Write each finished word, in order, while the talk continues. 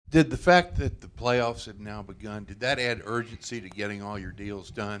Did the fact that the playoffs had now begun, did that add urgency to getting all your deals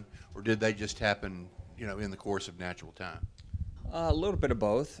done, or did they just happen, in the course of natural time? A little bit of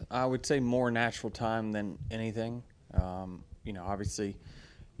both. I would say more natural time than anything. Obviously,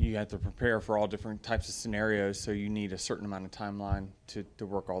 you have to prepare for all different types of scenarios, so you need a certain amount of timeline to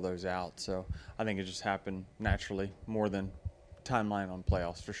work all those out. So I think it just happened naturally more than timeline on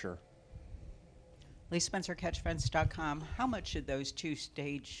playoffs for sure. Lee Spencer, CatchFence.com. How much did those two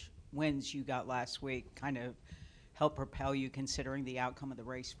stage wins you got last week kind of help propel you, considering the outcome of the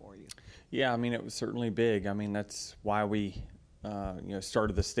race for you? Yeah, it was certainly big. That's why we,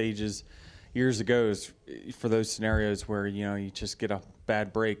 started the stages years ago, is for those scenarios where, you just get a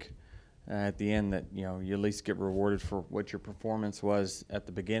bad break at the end, that, you at least get rewarded for what your performance was at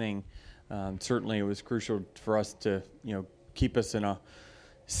the beginning. Certainly it was crucial for us to, keep us in a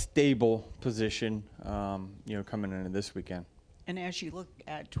stable position, coming into this weekend. And as you look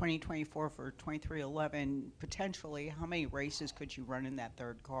at 2024 for 2311, potentially, how many races could you run in that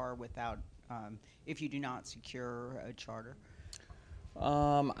third car without, if you do not secure a charter?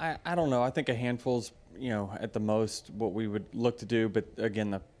 I don't know. I think a handful's, at the most what we would look to do. But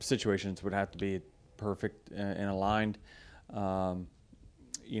again, the situations would have to be perfect and aligned.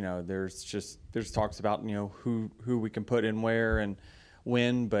 There's talks about, who we can put in where and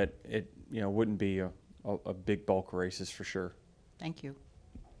when, but it, wouldn't be a big bulk of races for sure. Thank you.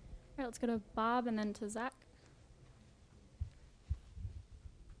 All right, let's go to Bob and then to Zach.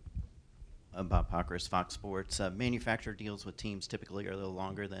 Bob Pockris, Fox Sports. Manufacturer deals with teams typically are a little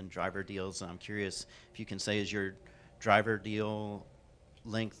longer than driver deals. I'm curious if you can say, is your driver deal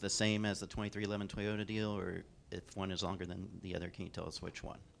length the same as the 2311 Toyota deal, or if one is longer than the other? Can you tell us which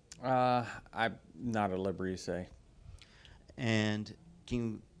one? I'm not at liberty to say. And can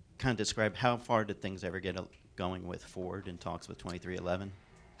you kind of describe how far did things ever get going with Ford in talks with 2311?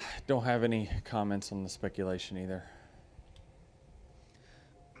 Don't have any comments on the speculation either.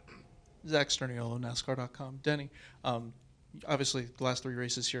 Zach Sterniolo, NASCAR.com. Denny, obviously the last three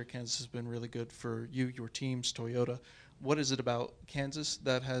races here at Kansas has been really good for you, your teams, Toyota. What is it about Kansas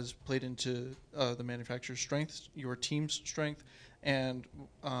that has played into the manufacturer's strength, your team's strength? And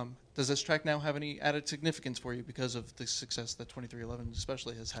does this track now have any added significance for you because of the success that 2311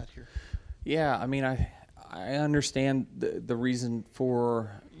 especially has had here? Yeah, I understand the reason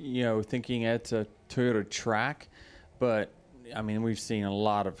for, thinking it's a Toyota track, but we've seen a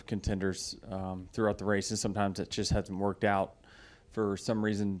lot of contenders throughout the race, and sometimes it just hasn't worked out for some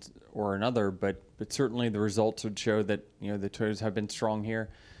reason or another. But certainly the results would show that, the Toyotas have been strong here.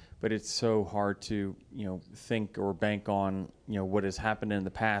 But it's so hard to, think or bank on, what has happened in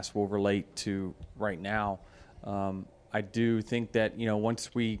the past will relate to right now. I do think that, once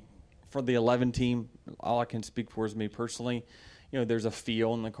for the 11 team, all I can speak for is me personally, there's a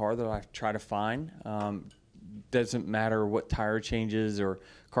feel in the car that I try to find. Doesn't matter what tire changes or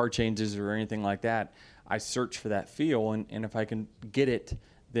car changes or anything like that. I search for that feel, and if I can get it,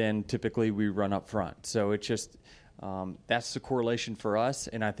 then typically we run up front. So it's just that's the correlation for us,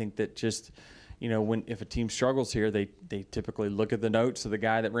 and I think that just if a team struggles here, they typically look at the notes of the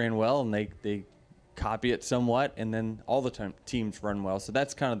guy that ran well, and they copy it somewhat, and then all the teams run well. So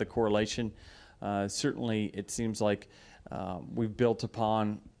that's kind of the correlation. Certainly, it seems like we've built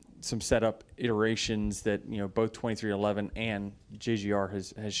upon some setup iterations that both 2311 and JGR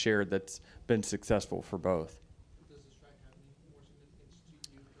has shared that's been successful for both. Does this track have any more significance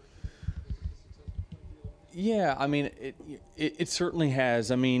to you because of the success of 2311? Yeah, it certainly has.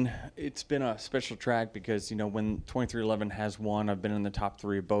 It's been a special track because when 2311 has won, I've been in the top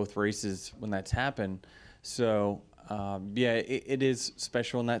three of both races when that's happened. So it is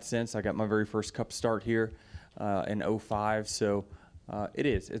special in that sense. I got my very first Cup start here in 05, so.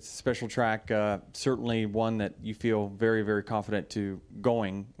 It's a special track, certainly one that you feel very, very confident to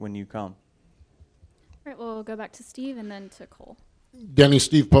going when you come. All right, we'll go back to Steve and then to Cole. Denny,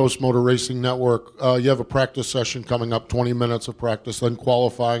 Steve Post, Motor Racing Network. You have a practice session coming up, 20 minutes of practice, then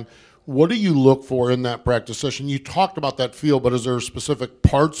qualifying. What do you look for in that practice session? You talked about that feel, but is there specific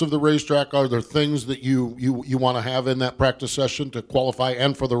parts of the racetrack? Are there things that you want to have in that practice session to qualify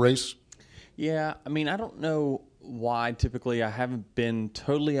and for the race? Yeah, I don't know why typically I haven't been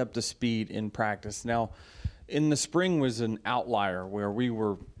totally up to speed in practice. Now, in the spring was an outlier where we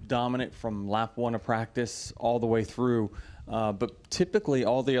were dominant from lap one of practice all the way through. But typically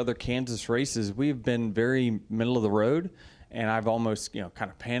all the other Kansas races, we've been very middle of the road. And I've almost,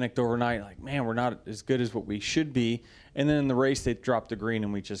 kind of panicked overnight, like, man, we're not as good as what we should be. And then in the race, they drop the green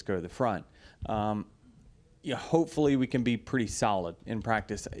and we just go to the front. Hopefully we can be pretty solid in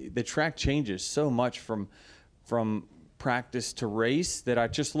practice. The track changes so much from practice to race that I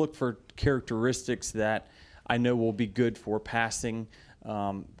just look for characteristics that I know will be good for passing.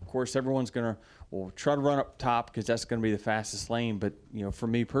 Of course, everyone's going to try to run up top because that's going to be the fastest lane. But, for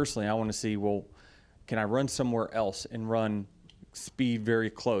me personally, I want to see, can I run somewhere else and run speed very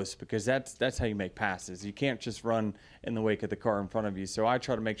close, because that's how you make passes. You can't just run in the wake of the car in front of you. So I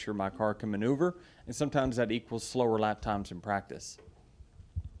try to make sure my car can maneuver, and sometimes that equals slower lap times in practice.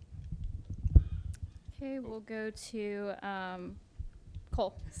 Okay, we'll go to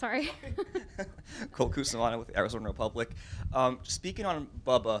Cole. Sorry. Cole Cusimano with the Arizona Republic. Speaking on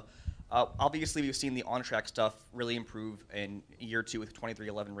Bubba, obviously we've seen the on-track stuff really improve in year 2 with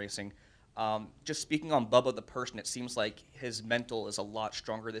 2311 racing. Just speaking on Bubba the person, it seems like his mental is a lot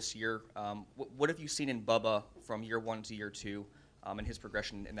stronger this year. What have you seen in Bubba from year 1 to year 2 and his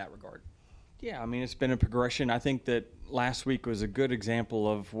progression in that regard? Yeah, I mean, it's been a progression. I think that last week was a good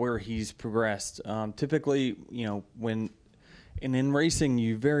example of where he's progressed. Typically, in racing,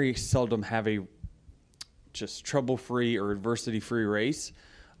 you very seldom have a just trouble-free or adversity-free race.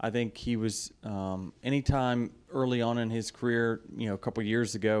 I think he was, anytime early on in his career, a couple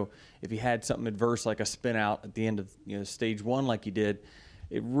years ago, if he had something adverse like a spin out at the end of stage 1 like he did,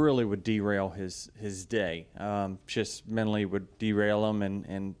 it really would derail his day. Just mentally would derail him,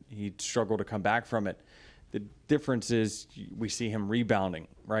 and he'd struggle to come back from it. The difference is we see him rebounding,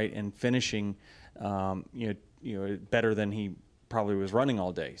 right, and finishing, better than he probably was running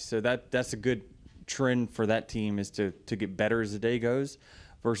all day. So that's a good trend for that team, is to get better as the day goes,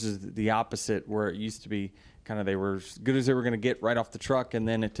 versus the opposite, where it used to be kind of they were as good as they were going to get right off the truck, and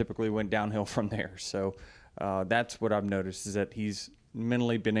then it typically went downhill from there. So that's what I've noticed, is that he's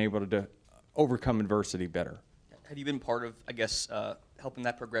mentally been able to overcome adversity better. Have you been part of, I guess, helping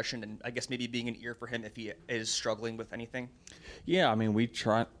that progression, and I guess maybe being an ear for him if he is struggling with anything? Yeah, I mean, we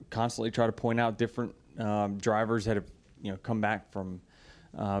constantly try to point out different drivers that have come back from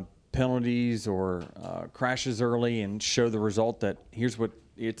penalties or crashes early, and show the result that here's what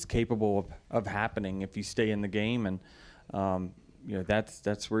it's capable of happening if you stay in the game. And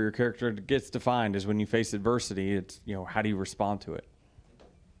that's where your character gets defined, is when you face adversity. It's how do you respond to it.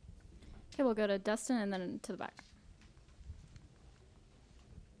 Okay, we'll go to Dustin and then to the back.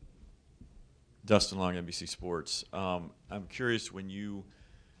 Dustin Long, NBC Sports. I'm curious, when you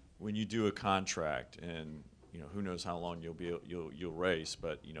do a contract, and who knows how long you'll race,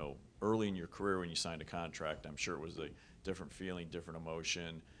 but early in your career when you signed a contract, I'm sure it was a different feeling, different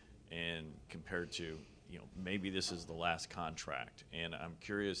emotion, and compared to maybe this is the last contract. And I'm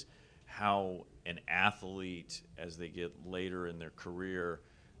curious how an athlete, as they get later in their career,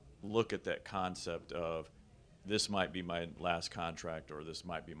 look at that concept of, this might be my last contract, or this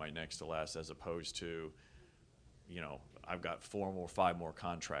might be my next to last, as opposed to, I've got 4 more, 5 more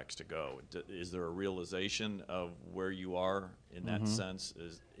contracts to go. Is there a realization of where you are in that sense?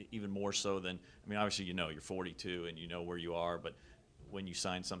 Is even more so than, obviously you're 42 and you know where you are, but when you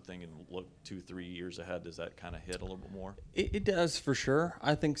sign something and look 2-3 years ahead, does that kind of hit a little bit more? It does, for sure.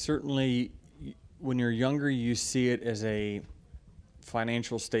 I think certainly when you're younger, you see it as a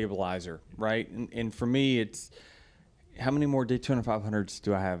financial stabilizer, right? And for me, it's how many more Daytona 500s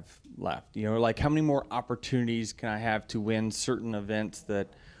do I have left? How many more opportunities can I have to win certain events that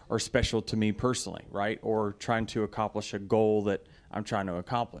are special to me personally, right? Or trying to accomplish a goal that I'm trying to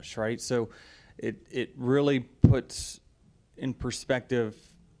accomplish, right? So it really puts in perspective,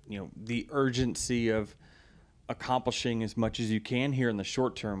 the urgency of accomplishing as much as you can here in the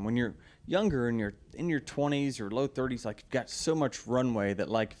short term. When you're younger and you're in your 20s or low 30s, you've got so much runway that,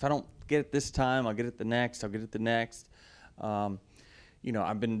 if I don't get it this time, I'll get it the next, I'll get it the next.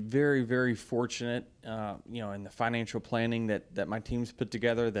 I've been very, very fortunate, in the financial planning that my team's put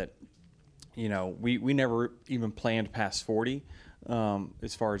together, that, we never even planned past 40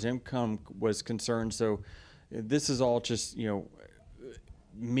 as far as income was concerned. So this is all just,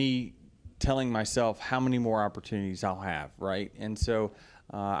 me telling myself how many more opportunities I'll have, right? And so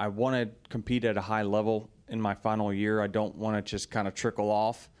I want to compete at a high level in my final year. I don't want to just kind of trickle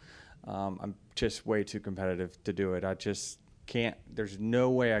off. I'm just way too competitive to do it. I just can't. There's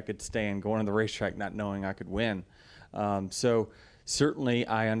no way I could stand going to the racetrack not knowing I could win. So certainly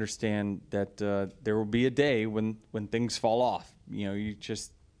I understand that there will be a day when things fall off.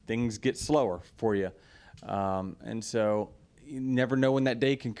 Things get slower for you. And so you never know when that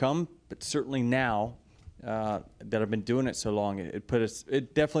day can come, but certainly now that I've been doing it so long, it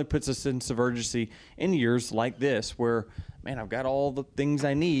definitely puts a sense of urgency in years like this, where, man, I've got all the things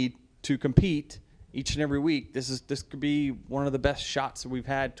I need to compete each and every week. This could be one of the best shots that we've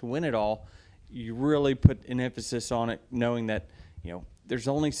had to win it all. You really put an emphasis on it, knowing that there's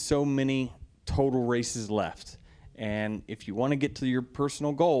only so many total races left, And if you want to get to your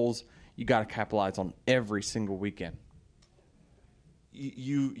personal goals, you got to capitalize on every single weekend.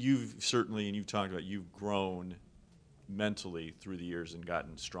 You've certainly, and you've talked about, you've grown mentally through the years and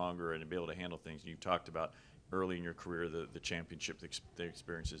gotten stronger and be able to handle things. You've talked about early in your career the championship, the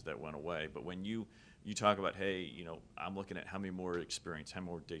experiences that went away. But when you talk about, hey, you know, I'm looking at how many more experience, how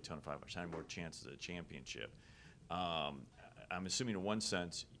many more Daytona 500, how many more chances at a championship. I'm assuming in one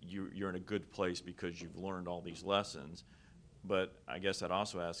sense you're in a good place because you've learned all these lessons. But I guess I'd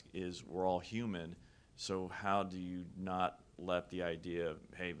also ask is we're all human, so how do you not let the idea of,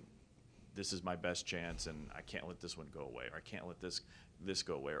 hey, this is my best chance and I can't let this one go away, or I can't let this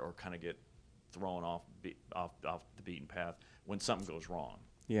go away, or kind of get thrown off the beaten path when something goes wrong?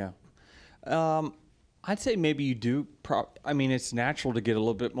 Yeah. I'd say maybe you do. I mean, it's natural to get a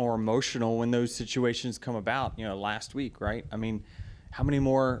little bit more emotional when those situations come about. You know, last week, right? I mean, how many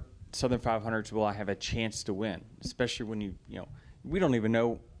more Southern 500s will I have a chance to win? Especially when you know, we don't even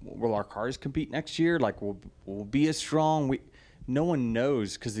know, will our cars compete next year? Like, will be as strong? No one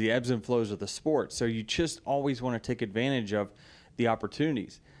knows because the ebbs and flows of the sport. So you just always want to take advantage of the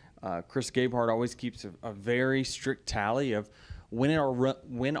opportunities. Chris Gabehart always keeps a very strict tally of when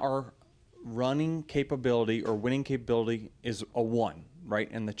our running capability or winning capability is a 1,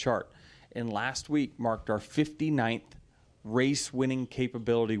 right, in the chart. And last week marked our 59th race winning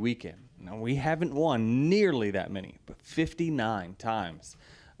capability weekend. Now, we haven't won nearly that many, but 59 times.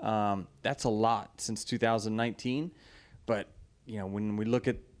 That's a lot since 2019. But, you know, when we look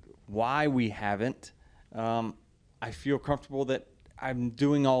at why we haven't, I feel comfortable that I'm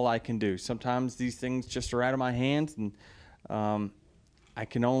doing all I can do. Sometimes these things just are out of my hands, and I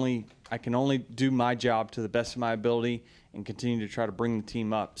can only do my job to the best of my ability and continue to try to bring the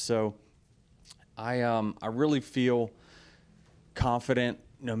team up. So I really feel confident,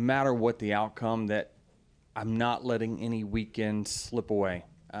 no matter what the outcome, that I'm not letting any weekend slip away.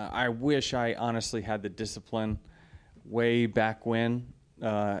 I wish I honestly had the discipline way back when,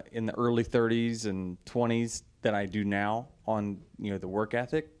 in the early 30s and 20s, that I do now on, you know, the work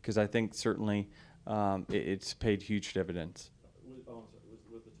ethic, because I think certainly it's paid huge dividends.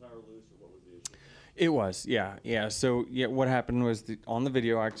 Was the tire loose, or what was the issue? It was, yeah. So what happened was on the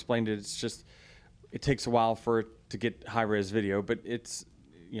video I explained it. It's just it takes a while for it to get high res video, but it's,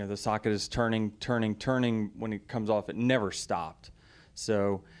 you know, the socket is turning when it comes off. It never stopped.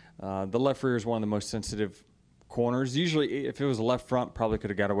 So the left rear is one of the most sensitive corners. Usually, if it was a left front, probably could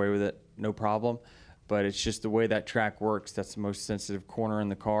have got away with it, no problem. But it's just the way that track works. That's the most sensitive corner in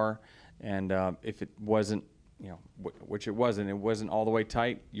the car. And if it wasn't, you know, which it wasn't all the way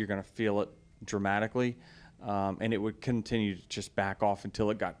tight, you're going to feel it dramatically. And it would continue to just back off until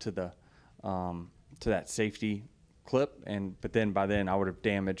it got to the to that safety clip. But then by then I would have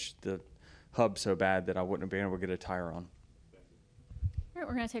damaged the hub so bad that I wouldn't have been able to get a tire on. All right,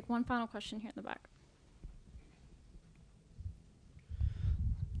 we're going to take one final question here in the back.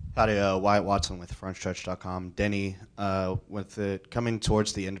 Howdy, Wyatt Watson with FrontStretch.com. Denny, with it coming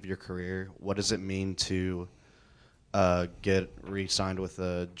towards the end of your career, what does it mean to get re-signed with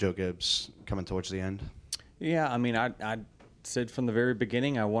Joe Gibbs coming towards the end? Yeah, I mean, I said from the very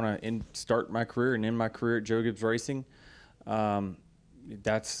beginning I want to start my career and end my career at Joe Gibbs Racing.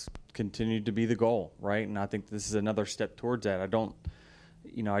 That's continued to be the goal, right? And I think this is another step towards that. I don't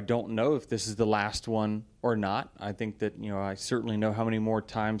know if this is the last one or not. I think that, you know, I certainly know how many more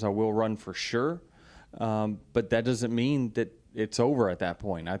times I will run for sure. But that doesn't mean that it's over at that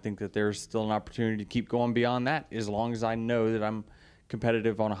point. I think that there's still an opportunity to keep going beyond that as long as I know that I'm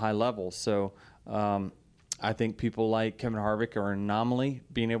competitive on a high level. So I think people like Kevin Harvick are an anomaly,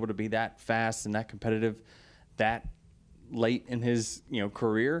 being able to be that fast and that competitive that late in his, you know,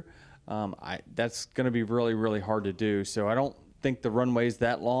 career. That's going to be really, really hard to do. So I don't think the runway is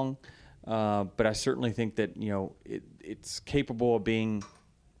that long, but I certainly think that, you know, it's capable of being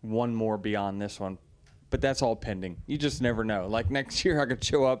one more beyond this one. But that's all pending. You just never know. Like next year I could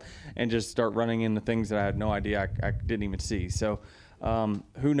show up and just start running into things that I had no idea I didn't even see. So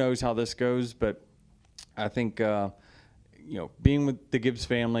who knows how this goes, but I think you know, being with the Gibbs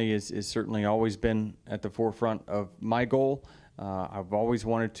family is certainly always been at the forefront of my goal. I've always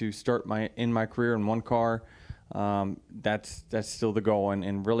wanted to start my career in one car. That's still the goal,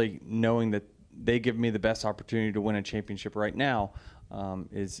 and really knowing that they give me the best opportunity to win a championship right now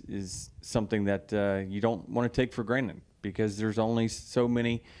is something that you don't want to take for granted, because there's only so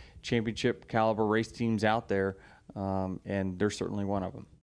many championship caliber race teams out there, and they're certainly one of them.